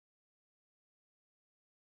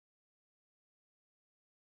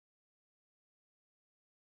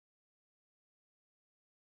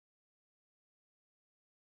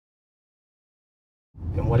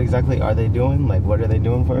What exactly are they doing? Like, what are they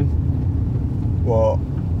doing for us? Well,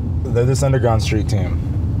 they're this underground street team.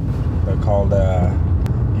 They're called,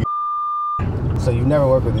 So you've never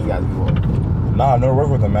worked with these guys before? Nah, I've never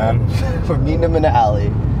worked with them, man. We're meeting them in the alley.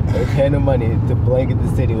 They're paying them money to blanket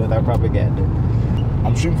the city with our propaganda.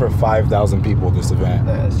 I'm shooting for 5,000 people at this event.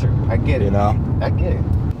 That's true. I get it. You know? I get it.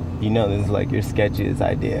 You know this is like your sketchiest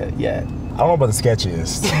idea yet. I don't know about the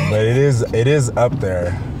sketchiest, but it is up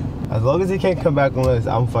there. As long as he can't come back on us,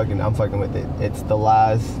 I'm fucking with it. It's the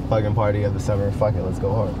last fucking party of the summer. Fuck it, let's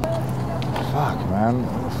go hard. Fuck, man.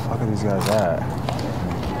 Where the fuck are these guys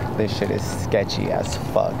at? This shit is sketchy as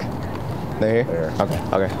fuck. They're here? There. Okay,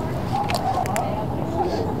 okay.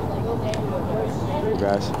 Hey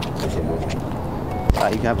guys.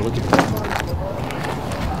 You can have a look at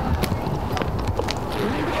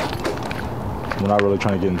We're not really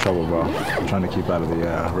trying to get in trouble, bro. We're trying to keep out of the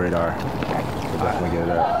radar. We'll definitely get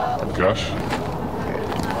it out. Gosh.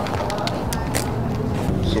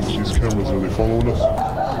 Some of these cameras, are they following us?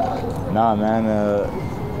 Nah, man. I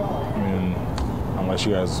mean, unless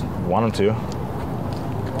you guys want them to.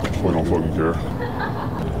 We don't fucking care.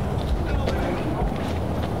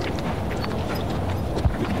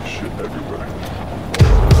 Getting shit everywhere.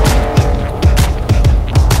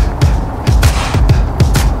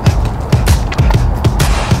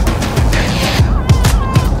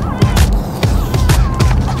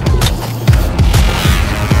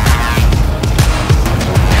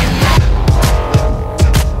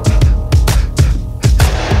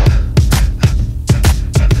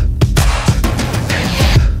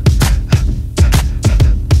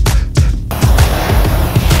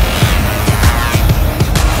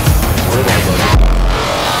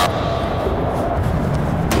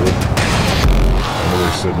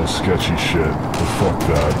 Said no sketchy shit, but fuck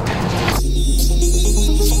that.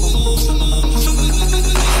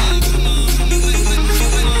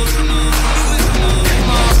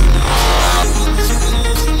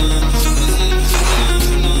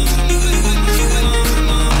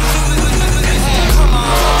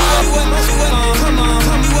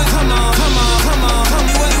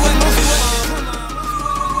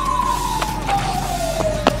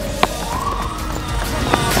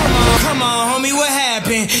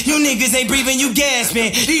 You niggas ain't breathing, you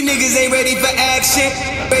gasping. These niggas ain't ready for action.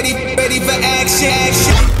 Ready for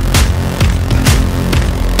action.